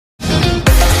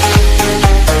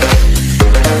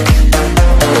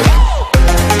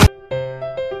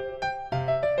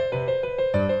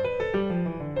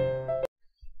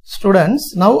Students,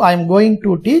 now I am going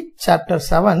to teach chapter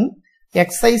 7,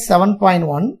 exercise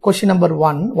 7.1, question number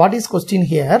 1. What is question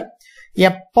here?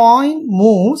 A point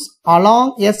moves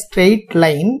along a straight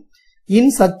line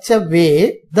in such a way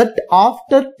that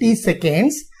after t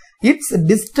seconds, its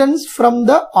distance from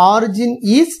the origin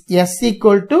is s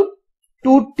equal to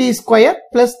 2t square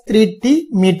plus 3t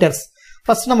meters.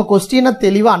 First நம்ம கொஸ்டினை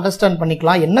தெளிவா understand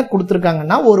பண்ணிக்கலாம். என்ன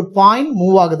கொடுத்திருக்காங்கன்னா ஒரு point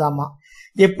move ஆகுதாமா.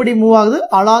 எப்படி move ஆகுது?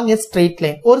 along a straight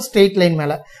line. ஒரு straight line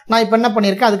மேல. நான் இப்போ என்ன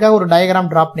பண்ணியிருக்கேன், அதுக்காக ஒரு டயக்ராம்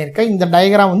டிராப் பண்ணியிருக்கேன். இந்த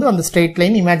டயக்ராம் வந்து அந்த straight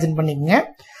line இமேஜின் பண்ணிக்கங்க.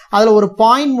 அதுல ஒரு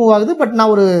பாயிண்ட் மூவ் ஆகுது, பட்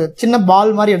நான் ஒரு சின்ன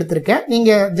பால் மாதிரி எடுத்திருக்கேன்.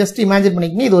 நீங்க ஜஸ்ட் இமேஜின்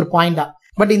பண்ணிக்கங்க, இது ஒரு பாயிண்டா.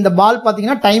 பட் இந்த பால்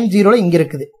பாத்தீங்கன்னா டைம் ஜீரோல இங்க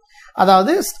இருக்குது.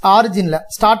 அதாவது ஆரிஜின்ல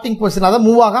ஸ்டார்டிங் பொசிஷன், அதாவது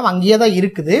மூவ் ஆகாம அங்கேயே தான்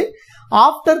இருக்குது.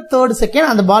 ஆஃப்டர் தேர்ட்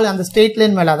செகண்ட் அந்த பால் அந்த ஸ்ட்ரெயிட்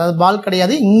லைன் மேல, அதாவது பால்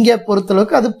கிடையாது, இங்க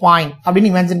பொறுத்தளவுக்கு அது பாயிண்ட்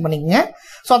அப்படின்னு இமேஜின் பண்ணிக்கங்க.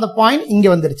 ஸோ அந்த பாயிண்ட் இங்க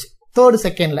வந்துருச்சு. தேர்ட்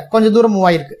செகண்ட்ல கொஞ்சம் தூரம் மூவ்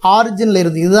ஆயிருக்கு. ஆரிஜின்ல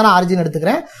இருந்து, இதுதான் ஆரிஜின்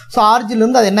எடுத்துக்கிறேன். ஸோ ஆரிஜின்ல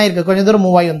இருந்து அது என்ன இருக்கு, கொஞ்சம் தூரம்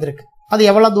மூவ் ஆகி வந்திருக்கு. அது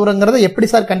எவ்வளவு தூரங்கிறத எப்படி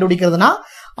சார் கண்டுபிடிக்கிறதுனா,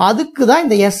 அதுக்கு தான்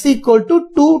இந்த s equal to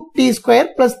 2t square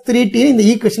plus 3t இந்த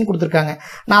ஈக்குவேஷன் கொடுத்துருக்காங்க.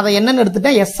 நான் அதை என்னன்னு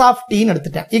எடுத்துட்டேன், s ஆஃப் tன்னு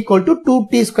எடுத்துட்டேன். Equal to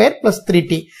 2t square plus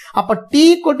 3t. அப்ப t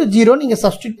ஈக்குவல் டு 0 நீங்க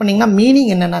சப்ஸ்டியூட் பண்ணீங்கன்னா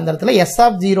மீனிங் என்னன்னா, அந்த இடத்துல s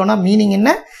ஆஃப் 0னா மீனிங்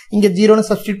என்ன, இங்க 0ன்னு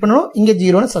சப்ஸ்டியூட் பண்ணணும், இங்க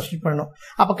 0ன்னு சப்ஸ்டியூட் பண்ணணும்.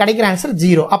 அப்ப கிடைக்கிற ஆன்சர்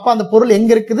 0. அப்ப அந்த பொருள்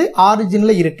எங்க இருக்குது,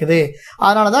 ஆரிஜின்ல இருக்குது.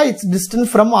 அதனாலதான் இட்ஸ் டிஸ்டன்ஸ்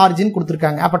ஃப்ரம் ஆரிஜின்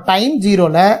கொடுத்துருக்காங்க. அப்ப டைம்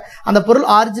 0ல அந்த பொருள்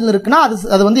ஆரிஜின்ல இருக்குன்னா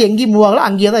அது வந்து எங்கேயும் மூவ் ஆகல,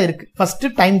 அங்கேயே தான் இருக்கு. First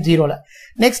time 0ல.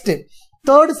 Next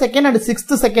third second and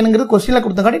sixth செகண்ட்ங்கிறது கொஸ்டின்ல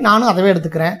கொடுத்தங்காட்டி நானும் அதவே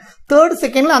எடுத்துக்கிறேன். தேர்ட்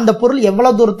செகண்ட்ல அந்த பொருள்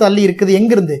எவ்வளவு தூரம் தள்ளி இருக்குது,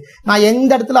 எங்க இருந்து, நான்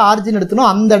எந்த இடத்துல ஆரிஜின் எடுத்தனோ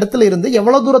அந்த இடத்துல இருந்து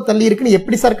எவ்வளவு தூரம் தள்ளி இருக்குன்னு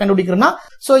எப்படி சார் கண்டுபிடிக்கிறேன்னா,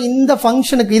 சோ இந்த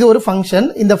ஃபங்க்ஷனுக்கு, இது ஒரு ஃபங்க்ஷன்,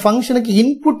 இந்த ஃபங்க்ஷனுக்கு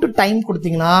இன்புட் டைம்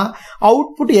கொடுத்தீங்கன்னா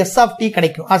அவுட்புட் s ஆஃப் t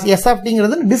கிடைக்கும். s ஆஃப்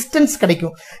tங்கிறது டிஸ்டன்ஸ்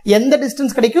கிடைக்கும். எந்த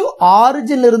டிஸ்டன்ஸ் கிடைக்கும்,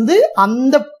 ஆரிஜின்ல இருந்து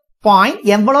அந்த பாயிண்ட்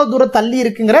எவ்வளவு தூரம் தள்ளி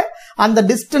இருக்குங்கிற அந்த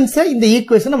டிஸ்டன்ஸ் இந்த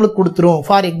ஈக்குவேஷன் நம்மளுக்கு கொடுத்துரும்.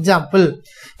 ஃபார் எக்ஸாம்பிள்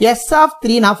s ஆஃப்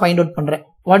 3 நான் ஃபைண்ட் அவுட் பண்றேன்.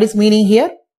 What is meaning here?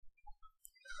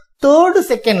 Third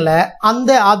செகண்ட்ல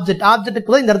அந்த ஆப்ஜெக்ட்டுக்கு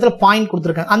தான் இந்த இடத்துல பாயிண்ட்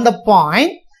கொடுத்துருக்காங்க. அந்த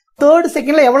பாயிண்ட் தேர்ட்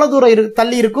செகண்ட்ல எவ்வளவு தூரம்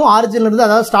தள்ளி இருக்கும் ஆரிஜின்ல இருந்து,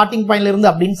 அதாவது ஸ்டார்டிங் பாயிண்ட்ல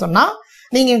இருந்து அப்படின்னு சொன்னா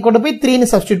நீங்க கொண்டு போய்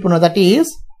 3ன்னு சப்ஸ்டியூட் பண்ணுவோம். That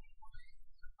is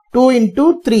 2 into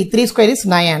 3, 3 square is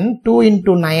 9, 2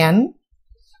 into 9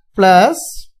 plus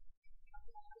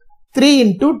 3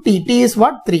 into t. T is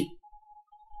what? 3.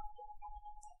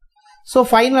 So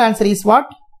final answer is what?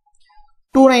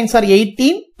 2 9s are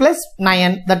 18 plus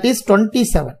 9, that is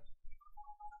 27.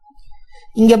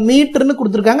 இங்க மீட்டர்னு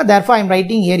கொடுத்திருக்காங்க, therefore I am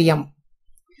writing here m.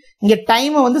 இங்க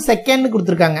டைம் வந்து செகண்ட்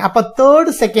கொடுத்திருக்காங்க. அப்ப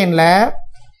third செகண்ட்ல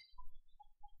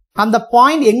அந்த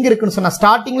point எங்க இருக்குன்னு சொன்னா,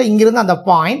 ஸ்டார்டிங்ல இங்க இருந்து அந்த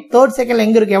பாயிண்ட் தேர்ட் செகண்ட்ல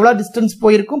எங்க இருக்கு, எவ்வளவு டிஸ்டன்ஸ்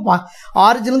போயிருக்கும்,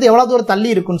 ஆரிஜின்ல இருந்து எவ்வளவு தூரம்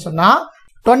தள்ளி இருக்குன்னு சொன்னா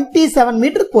 27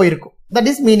 மீட்டர் போயிருக்கும். That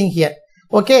is meaning here.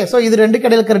 Okay, so இது ரெண்டு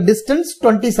கடையில் இருக்கிற distance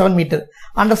 27 மீட்டர்.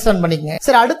 அண்டர்ஸ்டாண்ட் பண்ணிக்கங்க.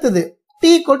 சரி, அடுத்தது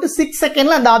t equal to 6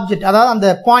 செகண்ட்ல அந்த ஆப்ஜெக்ட், அதாவது அந்த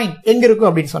பாயிண்ட் எங்க இருக்கும்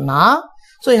அப்படின்னு சொன்னா,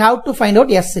 so you have to find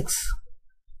out s6.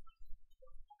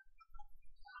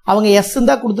 அவங்க s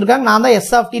தான் கொடுத்திருக்காங்க, நான் தான் s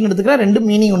ஆஃப் t எடுத்துக்கிறேன். ரெண்டு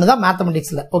மீனிங் ஒன்று தான்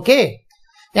மேத்தமெட்டிக்ஸ்ல. ஓகே,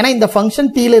 ஏன்னா இந்த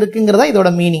ஃபங்க்ஷன் t ல இருக்குங்கிறதா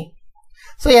இதோட meaning.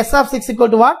 so s of 6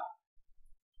 equal to what?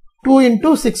 2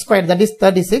 into 6 square, that is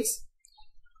 36.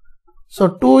 So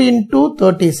 2 into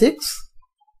 36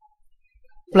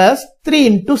 plus 3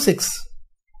 into 6.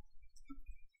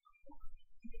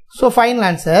 So final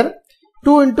answer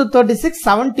 2 into 36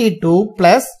 72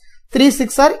 plus 3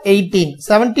 6 are 18.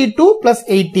 72 plus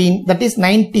 18, that is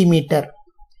 90 meter.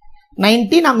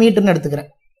 90 நான் மீட்டர்னு எடுத்துக்கிறேன்.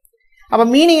 அப்ப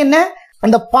மீனிங் என்ன,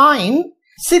 அந்த பாயிண்ட்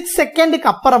 6 செகண்டுக்கு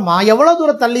அப்புறமா எவ்வளவு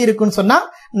தூரம் தள்ளி இருக்குன்னு சொன்னா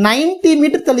 90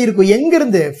 மீட்டர் தள்ளி இருக்கும். எங்க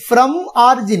இருந்து, ஃப்ரம்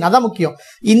ஆரிஜின். அதான் முக்கியம்.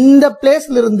 இந்த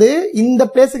பிளேஸ்ல இருந்து இந்த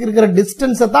பிளேஸுக்கு இருக்கிற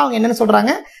டிஸ்டன்ஸ் தான் அவங்க என்ன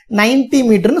சொல்றாங்க, 90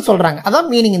 மீட்டர்னு சொல்றாங்க. அதான்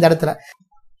மீனிங் இந்த இடத்துல.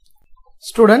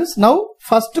 Students, now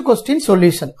first question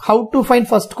solution. How to find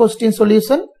first question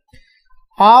solution?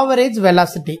 Average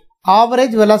velocity.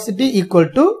 Average velocity equal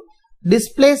to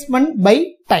displacement by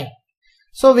time.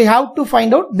 So we have to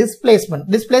find out displacement.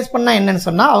 Displacement என்னன்னு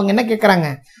சொன்னா அவங்க என்ன கேக்குறாங்க,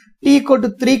 t equal to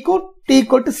 3 க்கும் t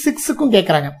equal to 6 க்கும்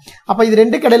கேக்குறாங்க. அப்ப இது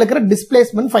ரெண்டு கடையில இருக்கிற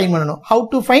displacement ஃபைண்ட் பண்ணனும். How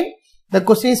to find? The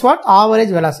question is what?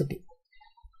 Average velocity.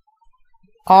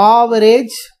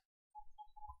 Average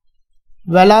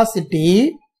velocity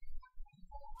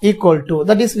equal to,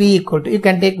 that is v equal to, you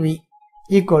can take v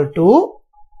equal to,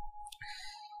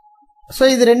 so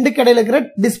இது ரெண்டு கடையில இருக்கிற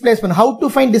displacement. How to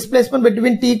find displacement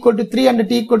between t equal to 3 and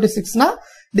t equal to 6 னா,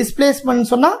 displacement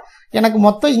சொன்னா எனக்கு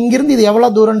மொத்தம் இங்கிருந்து இது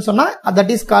எவ்வளவு தூரம்னு சொன்னா that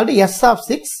is called s of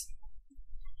 6,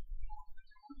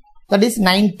 that is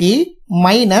 90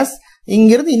 minus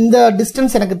இங்கிருந்து இந்த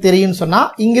டிஸ்டன்ஸ் எனக்கு தெரியும்னு சொன்னா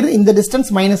இங்கிருந்து இந்த டிஸ்டன்ஸ்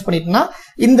மைனஸ் பண்ணிட்டேன்னா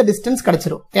இந்த டிஸ்டன்ஸ்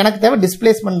கிடைச்சிரும். எனக்கு தேவை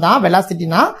டிஸ்பிளேஸ்மெண்ட் தான்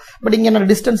வெலாசிட்டினா, பட் இங்க நான்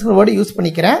டிஸ்டன்ஸ் வேர்டு யூஸ்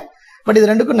பண்ணிக்கிறேன். பட் இது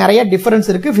ரெண்டுக்கும் நிறைய டிஃபரன்ஸ்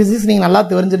இருக்கு. பிசிக்ஸ் நீங்க நல்லா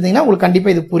தெரிஞ்சிருந்தீங்கன்னா உங்களுக்கு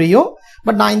கண்டிப்பா இது புரியும்.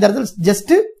 பட் நான் இந்த இடத்துல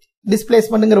ஜஸ்ட்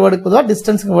டிஸ்பிளேஸ்மெண்ட்ங்கிற வேர்டுக்கு பொதுவாக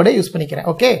டிஸ்டன்ஸ்ங்கிற வேர்டை யூஸ் பண்ணிக்கிறேன்.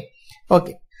 Okay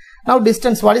okay. Now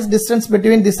distance, what is distance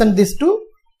between this and this to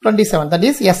 27? That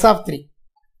is S of 3.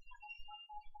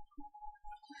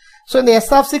 So in the S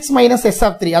of 6 minus S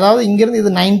of 3, அதாவது இங்கிருந்து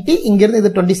இது 90, இங்கிருந்து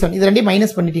இது 27, இது ரெண்டையும்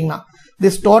மைனஸ் பண்ணிட்டீங்கன்னா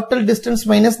this total distance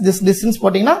minus this distance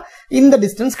போட்டீங்கன்னா இந்த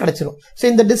distance கிடைச்சிரும். So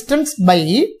இந்த distance by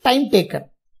time taken,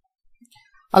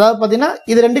 அதாவது பாத்தீங்கன்னா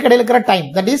இது ரெண்டு கடையில் இருக்கிற டைம்,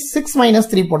 that is 6 minus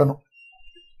 3 போடணும்.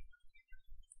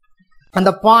 அந்த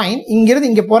பாயிண்ட் இங்கிருந்து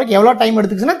இங்க போறதுக்கு எவ்வளவு டைம்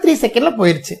எடுத்துச்சுன்னா 3 செகண்ட்ல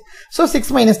போயிருச்சு. ஸோ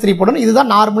 6 minus 3 போடணும். இதுதான்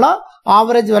நார்மலா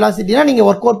ஆவரேஜ் வெலாசிட்டினா நீங்க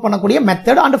ஒர்க் அவுட் பண்ணக்கூடிய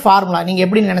மெத்தட் அண்ட் ஃபார்முலா, நீங்க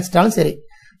எப்படி நினைச்சிட்டாலும் சரி.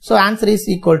 So answer is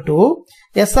equal to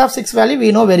S of 6 value we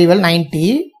know very well 90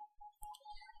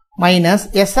 minus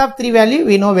S of 3 value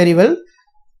we know very well,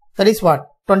 that is what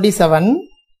 27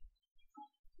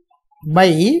 by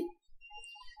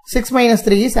 6 minus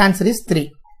 3 is answer is 3.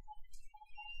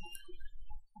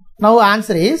 Now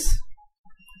answer is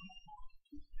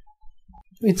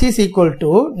which is equal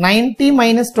to 90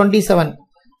 minus 27,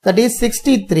 that is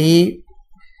 63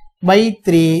 by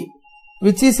 3,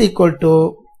 which is equal to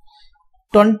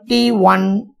 21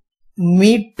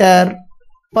 meter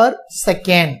per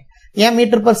second. ஏன்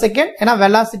metre per second? ஏன்னா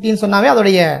வெலாசிட்டின்னு சொன்னாவே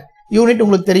அதோடைய unit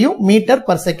உங்களுக்கு தெரியும், metre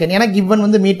per second. ஏன்னா given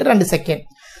வந்து metre and second.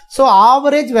 So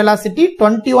average velocity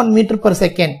 21 metre per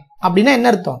second. அப்படின்னா என்ன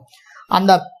அர்த்தம்?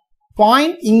 அந்த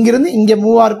பாயிண்ட் இங்கிருந்து இங்க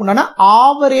move ஆகுறதுக்குண்டான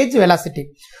average velocity.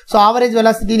 So average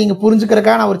velocity நீங்க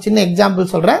புரிஞ்சுக்கிறதுக்காக நான் ஒரு சின்ன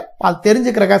எக்ஸாம்பிள் சொல்றேன், அது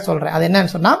தெரிஞ்சுக்கிறதுக்காக சொல்றேன். அது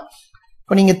என்னன்னு சொன்னா,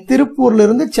 இப்போ நீங்க திருப்பூர்ல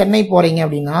இருந்து சென்னை போறீங்க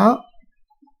அப்படின்னா,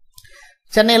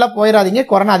 சென்னையெல்லாம் போயிடாதீங்க,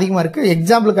 கொரோனா அதிகமா இருக்கு,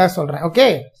 எக்ஸாம்பிளுக்காக சொல்றேன். ஓகே.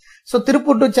 ஸோ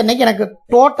திருப்பூர் டு சென்னைக்கு எனக்கு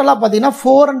டோட்டலா பாத்தீங்கன்னா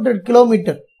 400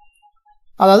 கிலோமீட்டர்,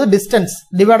 அதாவது டிஸ்டன்ஸ்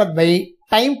டிவைடட் பை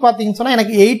டைம் பாத்தீங்கன்னு சொன்னா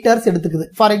எனக்கு 8 hours எடுத்துக்குது.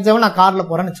 ஃபார் எக்ஸாம்பிள் நான் கார்ல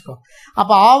போறேன்னு வச்சுக்கோ.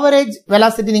 அப்ப ஆவரேஜ்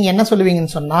வெலாசிட்டி நீங்க என்ன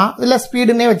சொல்லுவீங்கன்னு சொன்னா, இல்ல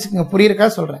ஸ்பீடுன்னே வச்சுக்கோங்க,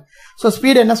 புரியுறதுக்காக சொல்றேன். ஸோ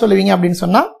ஸ்பீடு என்ன சொல்லுவீங்க அப்படின்னு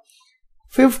சொன்னா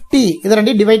 50, இதை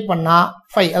ரெண்டையும் டிவைட் பண்ணா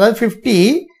 5, அதாவது 50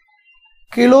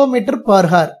 கிலோமீட்டர் பர்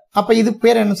ஹவர். அப்ப இது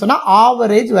பேர் என்ன சொன்னா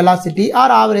ஆவரேஜ் வெலாசிட்டி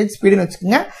ஆர் ஆவரேஜ் ஸ்பீடுன்னு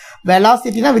வச்சுக்கோங்க.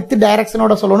 வெலாசிட்டினா வித்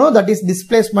டைரக்ஷனோட சொல்லணும், that is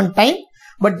displacement time.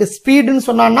 But ஸ்பீடுன்னு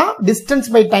சொன்னா டிஸ்டன்ஸ்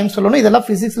பை டைம் சொல்லணும். இதெல்லாம்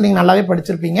பிசிக்ஸ் நீங்க நல்லாவே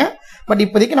படிச்சிருப்பீங்க. பட்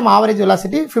இப்போதைக்கு நம்ம average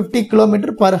velocity 50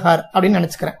 kilometre per hour அப்படின்னு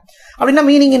நினைச்சுக்கிறேன். அப்படின்னா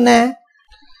மீனிங் என்ன?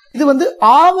 இது வந்து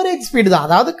ஆவரேஜ் ஸ்பீடு தான்,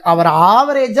 அதாவது அவர்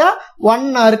ஆவரேஜா 1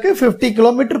 ஹவருக்கு 50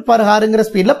 கிலோமீட்டர் பர் ஹவருங்கிற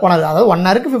ஸ்பீட்ல போனாரு, அதாவது 1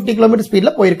 ஹவருக்கு 50 கிலோமீட்டர்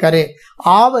ஸ்பீட்ல போயிருக்காரு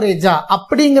ஆவரேஜா,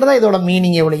 அப்படிங்கறதா இதோட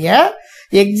மீனிங். எவ்வளவு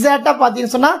எக்ஸாக்டா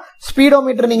பாத்தீங்கன்னு சொன்னா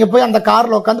ஸ்பீடோமீட்டர் நீங்க போய் அந்த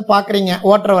கார்ல உட்காந்து பாக்குறீங்க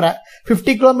ஓட்டுறவரை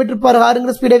 50 கிலோமீட்டர் பர்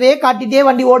ஹவருங்கிற ஸ்பீடவே காட்டிட்டே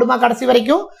வண்டி ஓடுமா கடைசி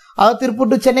வரைக்கும்? அதாவது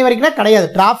திருப்பூர் டு சென்னை வரைக்கும் கிடையாது.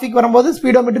 டிராபிக் வரும்போது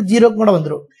ஸ்பீடோமீட்டர் 0 கூட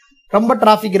வந்துடும், ரொம்ப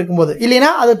டிராபிக் இருக்கும்போது. இல்லைன்னா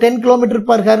அது 10 கிலோமீட்டர்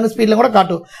பர் ஹவர் ஸ்பீட்ல கூட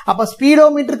காட்டும். அப்ப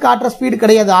ஸ்பீடோமீட்டர் காட்டுற ஸ்பீடு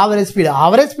கிடையாது ஆவரேஜ் ஸ்பீடு.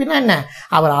 ஆவரேஜ் ஸ்பீட்னா என்ன?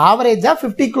 அவர் ஆவரேஜா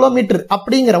 50 கிலோமீட்டர்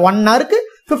அப்படிங்கிற 1 ஹவருக்கு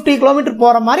 50 கிலோமீட்டர்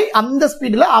போற மாதிரி அந்த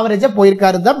ஸ்பீட்ல ஆவரேஜா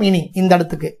போயிருக்காரு தான் மீனிங் இந்த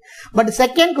இடத்துக்கு. பட்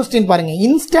செகண்ட் கொஸ்டின் பாருங்க,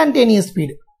 இன்ஸ்டன்டேனியஸ்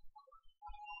ஸ்பீடு.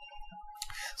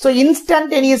 சோ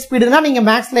இன்ஸ்டன்டேனியஸ் ஸ்பீடுனா நீங்க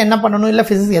மேக்ஸ்ல என்ன பண்ணணும், இல்ல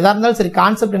பிசிக்ஸ் எதா இருந்தாலும் சரி,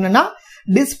 கான்செப்ட் என்னன்னா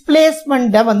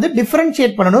டிஸ்பிளேஸ்மெண்ட்டை வந்து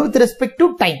டிஃபரன்ஷியேட் பண்ணணும் with respect to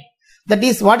time. That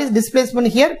is, what is displacement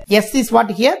here? S is what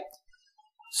here?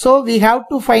 So we have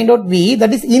to find out V,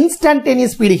 that is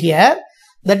instantaneous speed here,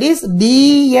 that is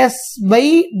ds by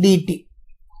dt.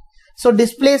 So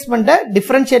displacement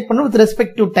differentiate பண்ணனும் with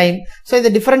respect to time. So இதை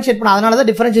differentiate பண்ண, அதனால தான்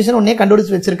differentiation ஒண்ணே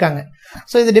கண்டுபிடிச்சு வச்சிருக்காங்க.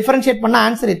 So இதை differentiate பண்ணா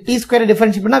answer t square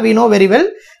differentiate பண்ணா we know very well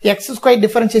x square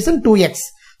differentiation 2x.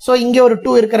 So இங்க ஒரு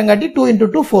 2 இருக்கறங்காட்டி 2 into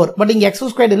 2 4, but இங்க x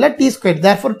square இல்ல t square,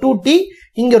 therefore 2t,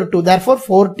 இங்க ஒரு 2, therefore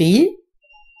 4t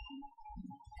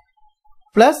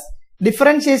plus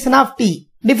differentiation of t,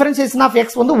 differentiation of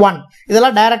x வந்து 1.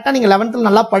 இதெல்லாம் டைரக்டா நீங்க 11th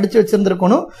நல்லா படிச்சு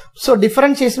வச்சிருந்திருக்கணும். So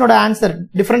differentiation ஓட answer,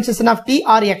 differentiation of t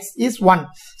or x is 1.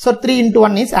 So 3 into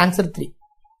 1 is answer 3.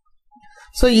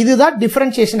 So இதுதான்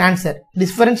differentiation answer,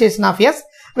 differentiation of s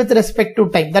with respect to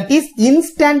time, that is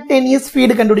instantaneous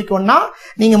speed கண்டுபிடிக்கணும்னா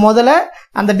நீங்க முதல்ல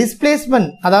அந்த displacement,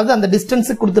 அதாவது அந்த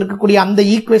distance கொடுத்திருக்கக்கூடிய அந்த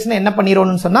ஈக்குவேஷனை என்ன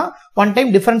பண்ணிரோன்னு சொன்னா one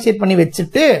time differentiate பண்ணி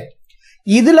வச்சிட்டு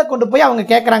இதுல கொண்டு போய் அவங்க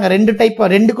கேக்குறாங்க ரெண்டு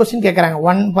क्वेश्चन கேக்குறாங்க.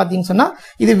 ஒன் பாத்தீங்க சொன்னா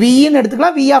இது v ன்னு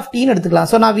எடுத்துக்கலாம், v of t ன்னு எடுத்துக்கலாம்.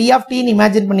 சோ நான் v of t ன்னு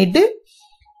இமேஜின் பண்ணிட்டு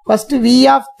ஃபர்ஸ்ட் v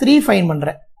of 3 ஃபைண்ட்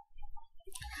பண்றேன்.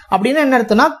 அப்படினா என்ன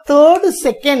அர்த்தம்னா தேர்ட்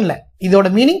செகண்ட்ல, இதோட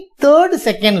மீனிங் தேர்ட்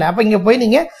செகண்ட்ல. அப்ப இங்க போய்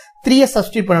நீங்க 3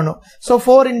 சப்ஸ்டிட்யூட் பண்ணனும். So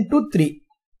 4 into 3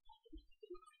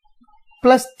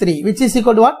 plus 3 which is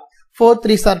equal to what? 4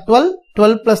 3s are 12,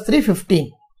 12 plus 3 15.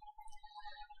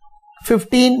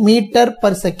 15 metre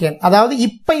per second. அதாவது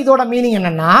இப்ப இதோட மீனிங்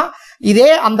என்னன்னா, இதே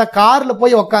அந்த கார்ல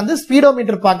போய் உட்காந்து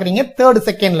ஸ்பீடோமீட்டர் பாக்குறீங்க 3rd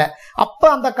செகண்ட்ல, அப்ப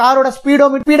அந்த காரோட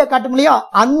ஸ்பீடை காட்டும் இல்லையா,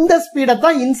 அந்த ஸ்பீடை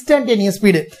தான் இன்ஸ்டன்டேனியஸ்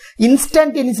ஸ்பீடு.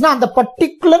 இன்ஸ்டன்டேனியஸ்னா அந்த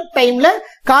பர்டிகுலர் டைம்ல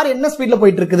கார் என்ன ஸ்பீட்ல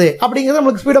போயிட்டு இருக்குது அப்படிங்கறது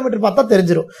நமக்கு ஸ்பீடோமீட்டர் பார்த்தா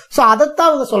தெரிஞ்சிடும். சோ அதைத்தான்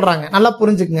அவங்க சொல்றாங்க, நல்லா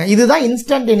புரிஞ்சுக்குங்க. இதுதான்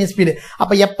இன்ஸ்டன்டேனியஸ் ஸ்பீடு.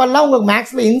 அப்ப எப்பெல்லாம் உங்களுக்கு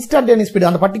மேக்ஸ்ல இன்ஸ்டன்டேனியஸ் ஸ்பீடு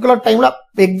அந்த பர்டிகுலர் டைம்ல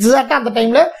எக்ஸாக்டா அந்த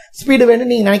டைம்ல ஸ்பீடு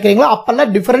வேணும்னு நீங்க நினைக்கிறீங்களோ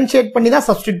அப்பெல்லாம் டிஃபரன்ஷியேட் பண்ணி தான்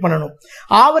சப்ஸ்டிட்யூட் பண்ணணும்.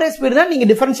 ஆவரேஜ் ஸ்பீடுனா நீங்க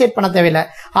டிஃபரன்ஷியேட் பண்ண தேவையில்லை.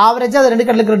 ஆவரேஜா அது ரெண்டு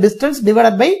கடலுக்கு இருக்கிற distance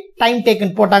divided by time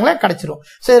taken போட்டாங்களே கிடைச்சிரும்.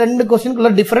 சோ இது ரெண்டு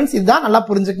क्वेश्चनக்குள்ள டிஃபரன்ஸ் இதுதான், நல்லா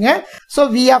புரிஞ்சுக்கங்க. சோ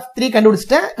v(3)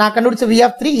 கண்டுபிடிச்சிட்டேன். நான் கண்டுபிடிச்ச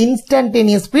v(3)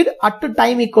 instantaneous speed at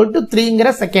time equal to 3ங்கற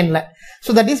செகண்ட்ல. So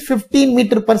that is 15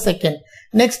 metre per second.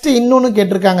 Next இன்னொன்னு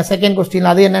கேட்டிருக்காங்க செகண்ட்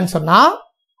क्वेश्चनல. அது என்னன்னு சொன்னா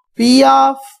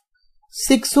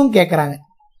v(6)ம் கேக்குறாங்க.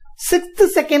 6th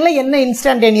செகண்ட்ல என்ன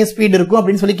இன்ஸ்டன்டேனியஸ் ஸ்பீட் இருக்கும்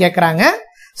அப்படின்னு சொல்லி கேக்குறாங்க.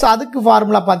 சோ அதுக்கு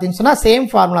ஃபார்முலா பாத்தீங்கன்னா சொன்னா சேம்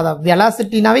ஃபார்முலா தான்.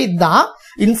 வெலாசிட்டினாவே இதுதான்.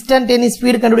 இன்ஸ்டன்டேனியஸ்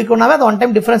ஸ்பீடு கண்டுபிடிக்கணும்னாவே அதை ஒன்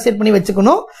டைம் டிஃபரன்ஷியேட் பண்ணி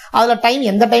வச்சுக்கணும். அதுல டைம்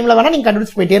எந்த டைம்ல வேணா நீங்க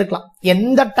கண்டுபிடிச்சு போயிட்டே இருக்கலாம்.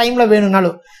 எந்த டைம்ல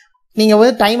வேணும்னாலும் நீங்க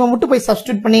வந்து டைமை மட்டும் போய்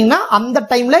சப்ஸ்டிட்யூட் பண்ணீங்கன்னா அந்த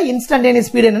டைம்ல இன்ஸ்டன்டேனியஸ்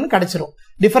ஸ்பீடு என்னன்னு கிடைச்சிரும்.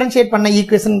 டிஃபரன்ஷியேட் பண்ண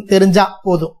ஈக்குவேஷன் தெரிஞ்சா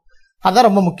போதும், அதான்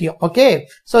ரொம்ப முக்கியம். ஓகே,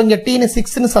 சோ இங்க t னு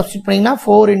 6 னு சப்ஸ்டிட்யூட் பண்ணீங்கன்னா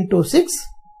 4 × 6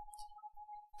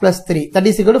 plus 3 that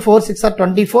is equal to 4 6 are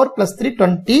 24 plus 3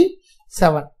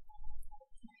 27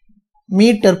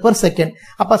 metre per second.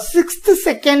 அப்ப 6th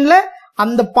செகண்ட்ல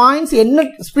அந்த பாயிண்ட்ஸ் என்ன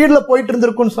ஸ்பீட்ல போயிட்டு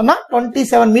இருந்திருக்கும்னு சொன்னா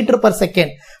 27 மீட்டர் per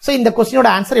செகண்ட். சோ இந்த क्वेश्चनோட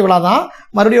ஆன்சர் இவ்வளவுதான்.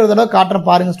 மறுபடியும் ஒரு தடவை காட்டுறேன்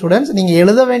பாருங்க ஸ்டூடெண்ட்ஸ். நீங்க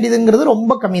எழுத வேண்டியதுங்கிறது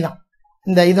ரொம்ப கம்மி தான்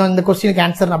இந்த क्वेश्चனுக்கு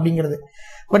ஆன்சர் அப்படிங்கிறது.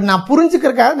 பட் நான்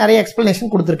புரிஞ்சுக்கிறதுக்காக நிறைய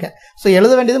எக்ஸ்பிளனேஷன் கொடுத்துருக்கேன். சோ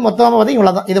எழுத வேண்டியது மொத்தமா பார்த்தீங்கன்னா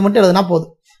இவ்வளவுதான். இதை மட்டும் எழுதினா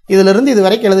போதும். இதுல இருந்து இது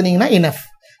வரைக்கும் எழுதுனீங்கன்னா இனஃப்.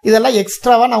 இதெல்லாம்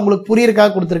எக்ஸ்ட்ராவா நான் உங்களுக்கு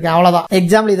புரியறதுக்காக கொடுத்துருக்கேன், அவ்வளவுதான்.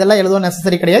 எக்ஸாம்பிள் இதெல்லாம் எழுதுவோம்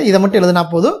நெசசரி கிடையாது. இதை மட்டும் எழுதினா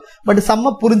போதும். பட்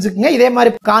செம்ம புரிஞ்சுக்குங்க. இதே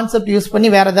மாதிரி கான்செப்ட் யூஸ் பண்ணி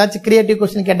வேற ஏதாச்சும் கிரியேட்டிவ்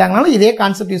क्वेश्चन கேட்டாங்கனாலும் இதே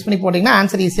கான்செப்ட் யூஸ் பண்ணி போட்டீங்கன்னா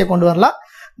ஆன்சர் ஈஸியா கொண்டு வரலாம்.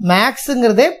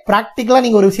 மேக்ஸ்ங்கிறதே பிராக்டிகலா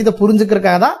நீங்க ஒரு விஷயத்தை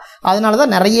புரிஞ்சுக்கிறதுக்காக தான்.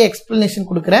 அதனாலதான் நிறைய எக்ஸ்பிளனேஷன்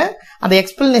கொடுக்குறேன். அந்த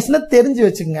எக்ஸ்பிளனேஷனை தெரிஞ்சு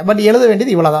வச்சுக்கோங்க. பட் எழுத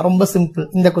வேண்டியது இவ்வளவுதான், ரொம்ப சிம்பிள்.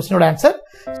 இந்த क्वेश्चनோட ஆன்சர்